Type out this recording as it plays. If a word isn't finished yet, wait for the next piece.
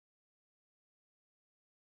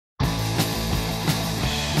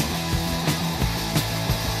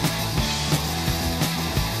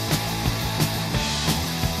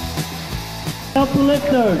Up the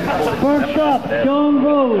lifters. First up, John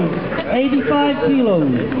Rose, 85 kilos.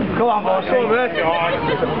 Come on, boss.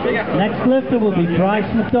 Next lifter will be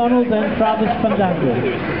Bryce McDonald, then Travis Fandango.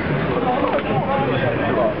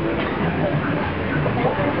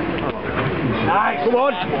 Nice. Come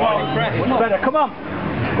on. Better. Come on.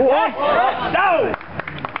 Go on. Down.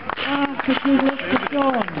 That's a good lift for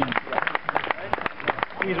John.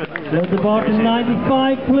 Load the bar to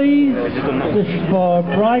 95, please. This is for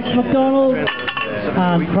Bryce McDonald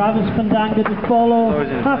and Travis Fandango to follow.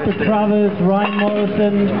 After Travis, Ryan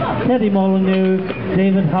Morrison, Teddy Molyneux,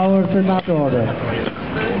 David Howard in that order.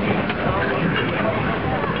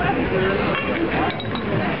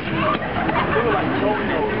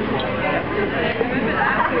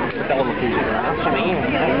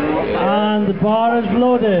 And the bar is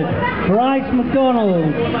loaded. Bryce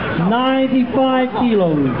McDonald, 95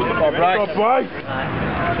 kilos.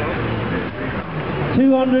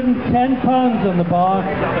 210 pounds on the bar.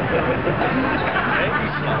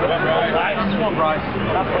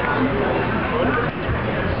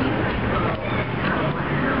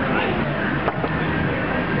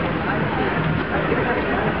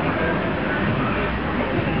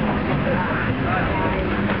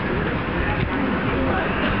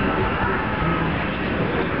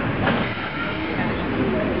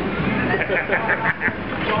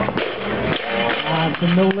 That's a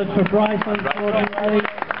no lift for Bryce, unfortunately.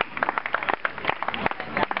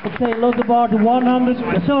 Okay, load the bar to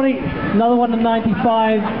 100. Sorry, another one to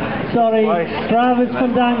 95. Sorry, Travis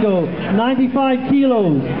Fandango, 95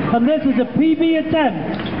 kilos. And this is a PB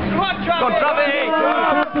attempt. Come on, Travis.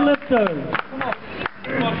 Up the lifters.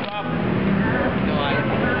 Come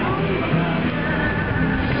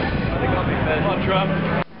on, Trav.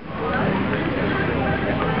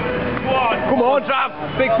 Come on, Trav.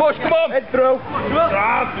 Big push, come on. Head through.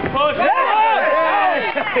 Trav, push.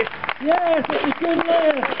 Yes, it's a good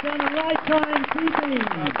lift. And a right time PB.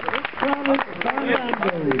 Travis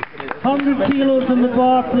Fandango. 100 kilos on the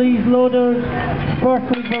bar, please, loaders.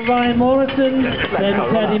 Firstly for Ryan Morrison, then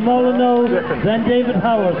Teddy Molyneux, then David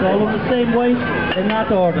Howard. All of the same weight in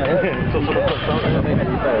that order.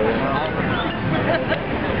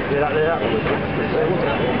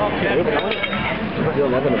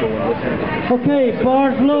 Okay,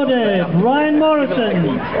 bars loaded. Ryan Morrison.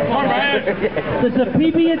 This is a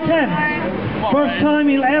PB attempt. First time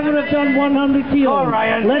he'll ever have done 100 kilos.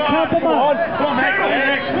 Let's help him out. Come on, mate.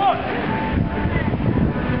 Come on.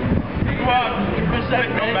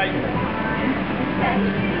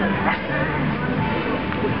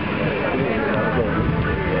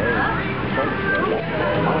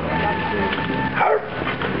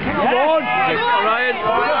 Come on, Ryan.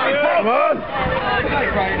 Come on.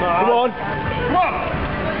 Come on.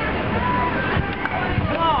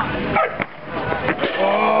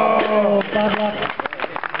 Oh, bad luck.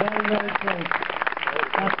 Very, very close.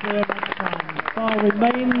 That's there next time. Bar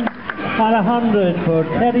remains at 100 for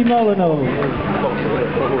Teddy Molyneux.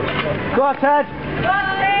 Go on, Ted.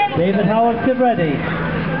 David Howard, get ready.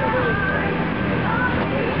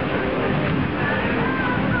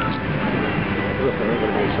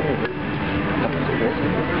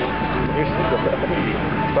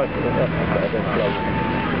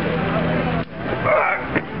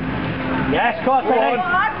 Yes, come on, Teddy.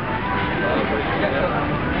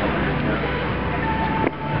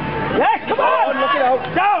 Yes, come on. Look it out.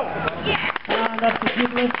 Down. And that's a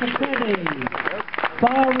good lift for Teddy.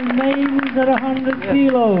 Bar remains at 100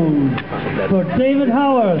 kilos for David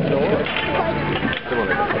Howard.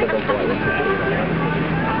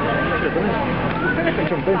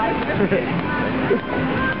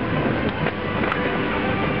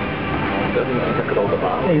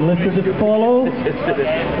 A lifter to follow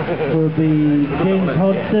will be James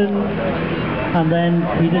Hudson and then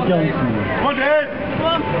Peter Johnson. Come on, Dad. Come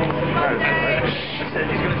on.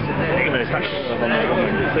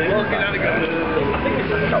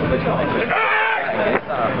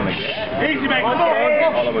 Easy, mate. Come on.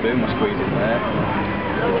 All I were doing was squeezing there.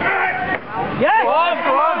 Yes. Go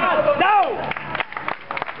on. No.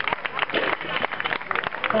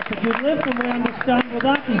 That's a good lift, and we understand with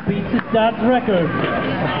that he beats his dad's record.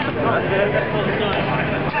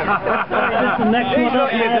 The next one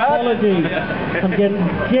up, my apologies. I'm getting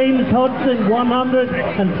James Hudson,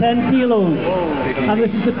 110 kilos. And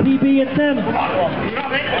this is the PB attempt.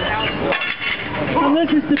 And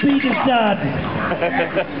this is to beat his dad.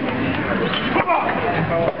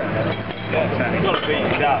 You've got to beat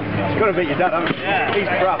your dad. You've got to beat your dad, haven't you? Yeah. He's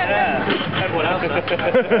crap. Yeah. Everyone else does.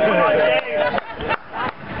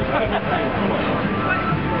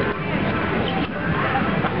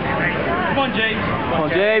 Come on, James. Come on,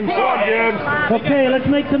 James. Come on, James. Okay, let's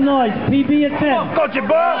make some noise. PB attempt. Got your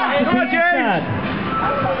boss. Come on, James.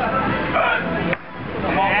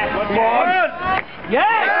 Come on.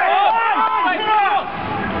 Yes.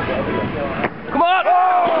 Come on.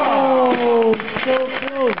 Oh, so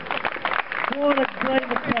close. What a great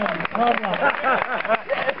attempt. Hard luck.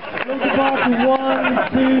 Look the bar to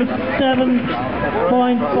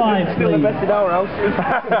 127.5, Still the please. best in our house.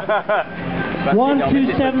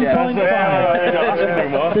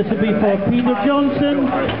 127.5. This will be for Peter Johnson.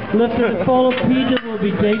 Lifted to follow Peter will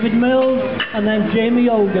be David Mills, and then Jamie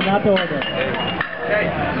Old in that order. Do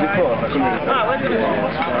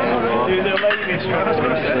the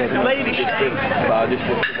lady thing.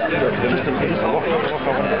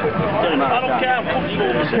 I don't care.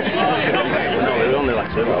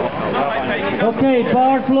 Okay,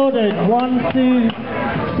 bars loaded.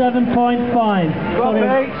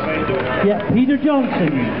 127.5. Yeah, Peter Johnson.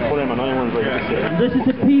 This is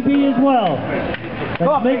a PB as well.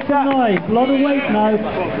 Let's make some noise. A lot of weight now.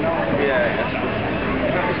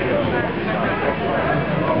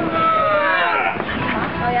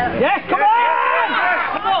 Yes, come on!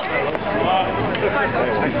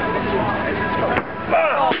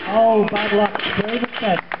 Oh, bad luck. Great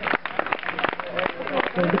attempt.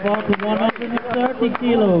 Goes the ball to 130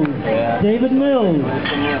 kilos. David Mills.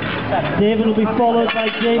 David will be followed by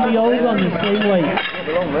Jamie Old on the same weight.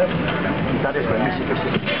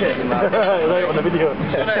 On the video.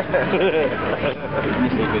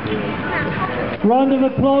 Round of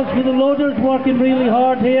applause for the loaders, working really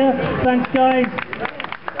hard here. Thanks, guys.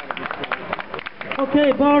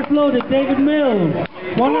 Okay, bars loaded. David Mills.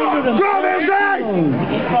 130 kilos.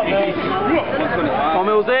 Come on,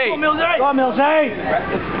 Millsy. Come on, Millsy.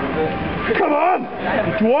 Come on,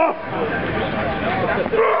 dwarf.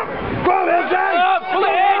 Come on, Millsy. Pull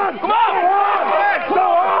it in. Come on. Go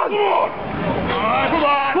on. Come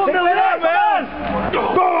on. Put Millsy in, man. Go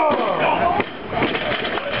on.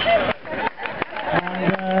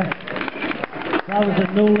 That was a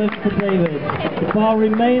no lift for David. The bar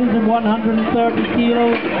remains at 130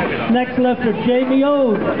 kilos. Next lifter, Jamie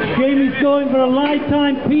Old. Jamie's going for a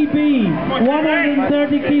lifetime PB.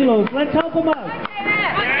 130 kilos. Let's help him out.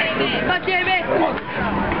 Come on, Jamie.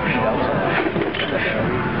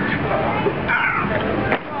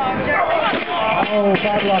 Oh,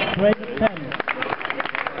 bad luck. Great attempt.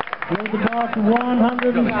 Load the bar to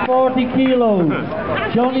 140 kilos.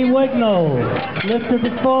 Johnny Wignall. Lifter to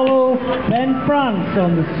follow. Ben France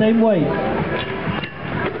on the same weight.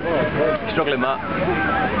 Struggling, Matt.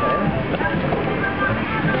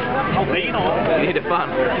 You need a fan.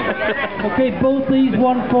 Okay, both these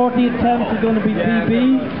 140 attempts are going to be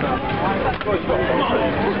PBs.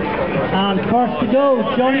 And first to go,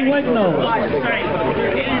 Johnny Wignall.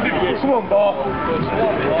 Come on, Bob.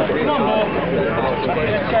 Come on, Bob.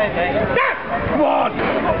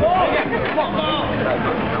 Come on.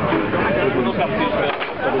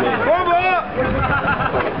 Come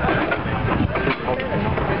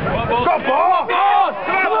on, Bob. Go, Bob.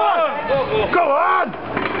 Come on. Go on.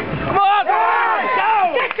 Come on. Go.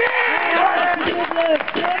 Get it.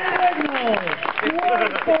 Johnny Wignall,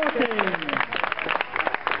 140.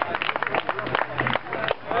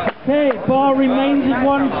 Okay, bar remains at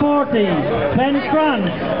 140. Ben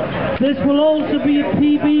France. This will also be a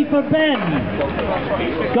PB for Ben.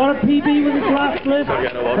 Got a PB with his last lift.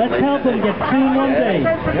 Let's help him get two in one day.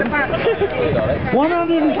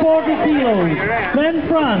 140 kilos. Ben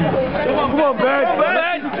France. Come on,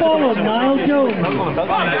 Ben. Followed Niall Jones. Come on, Ben.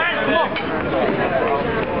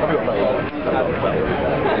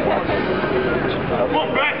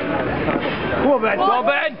 Come on, Ben. Come on,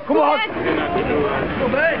 Ben. Come on. Come on,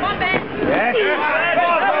 Ben. Come on, Ben. Yes. Come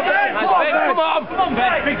on, Ben. Come on, Ben. Come on. Come on,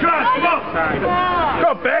 Ben. Big chance. Come on. Come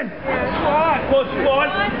on, Ben. Come on. Come on.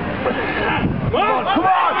 Come on,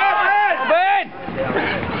 Ben.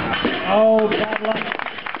 Oh, bad luck.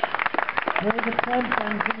 Great attempt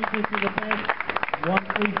and finishes to the best.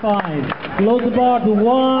 135. Load the bar to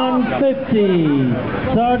 150.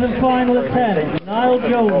 Third and final attempt. Niall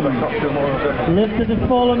Jones. Lifted to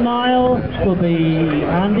follow Niall will be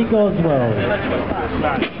Andy Goswell.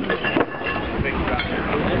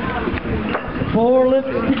 4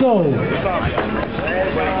 lifts to go.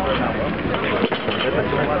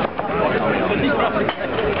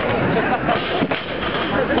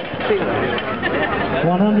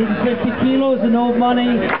 150 kilos and old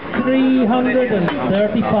money,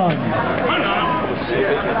 330 pounds.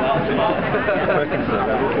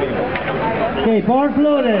 Okay, bars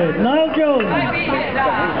loaded. Niall Jones.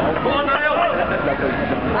 Come on, Niall.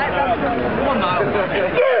 Come on, Niall.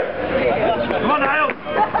 Come on, Niall.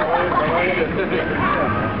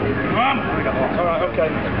 Come on.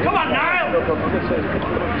 Come on, Niall! Come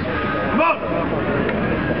on!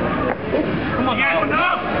 Come on, Niall!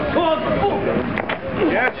 Come on!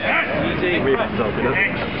 Yes! Easy. Come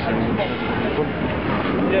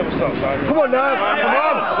on, Niall! Come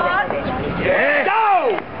on! Yeah!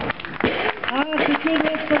 Go! That's a good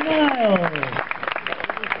hit for Niall.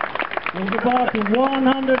 With about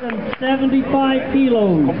 175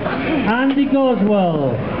 kilos. Andy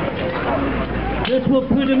Goswell. This will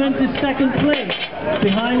put him into second place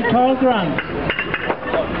behind Carl Grant.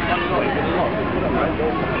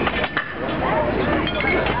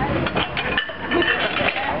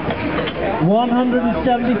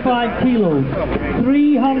 $175 kilos,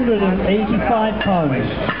 385 pounds.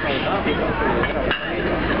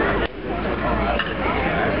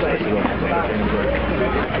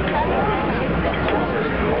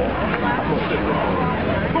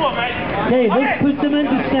 Come on, mate! Okay, this puts him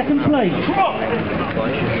into second place. Come on!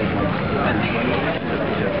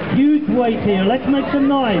 Huge weight here, let's make some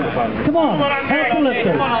noise. Come on, help the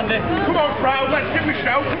lifter. Come on, Andy! Come on, Proud, let's give him a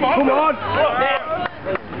shout, come on! Come on!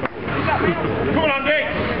 Come on, Andy!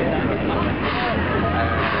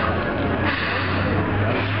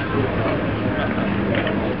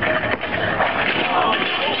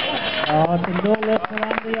 Oh, it's a no lift for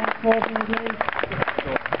Andy, unfortunately.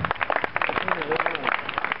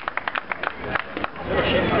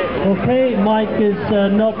 Okay, Mike is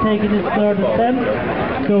not taking his third attempt,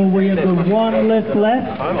 so we have got one lift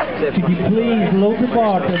left. Could you please load the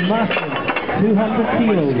bar to massive 200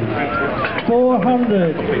 kilos,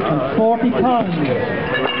 440 pounds.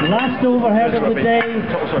 Last overhead of the day,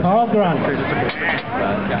 Carl Grant.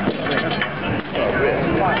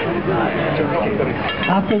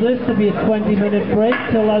 After this, there'll be a 20-minute break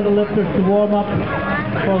to allow the lifters to warm up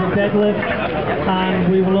for the deadlift,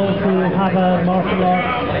 and we will also have a martial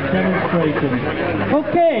arts demonstration.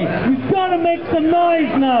 Okay, we've got to make some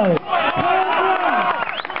noise now.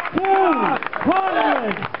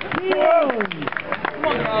 200 kilos.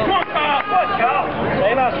 Come on, Carl! Come on, Carl!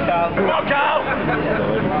 Say that, Carl. Come on, Carl!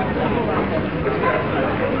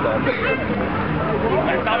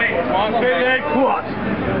 Let's have it. Come on, Billy. What?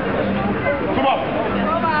 Come on.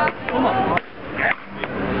 Come on. Come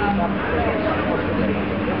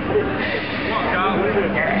on, Carl.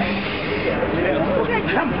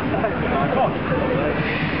 Come on.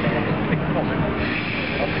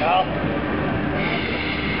 Carl.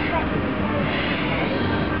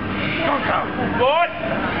 Come on, Carl. Good.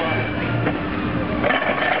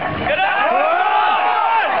 Get up!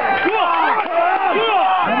 Come on!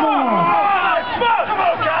 Come on! Come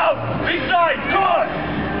on, Carl! Inside! Come on!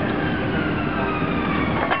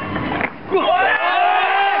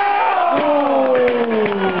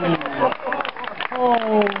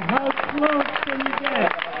 Oh, how close can you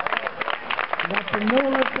get? That's a no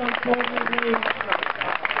lift, unfortunately.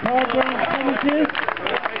 Carl Grant finishes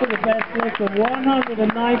for the best lift of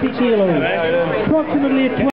 190 kilos. Approximately a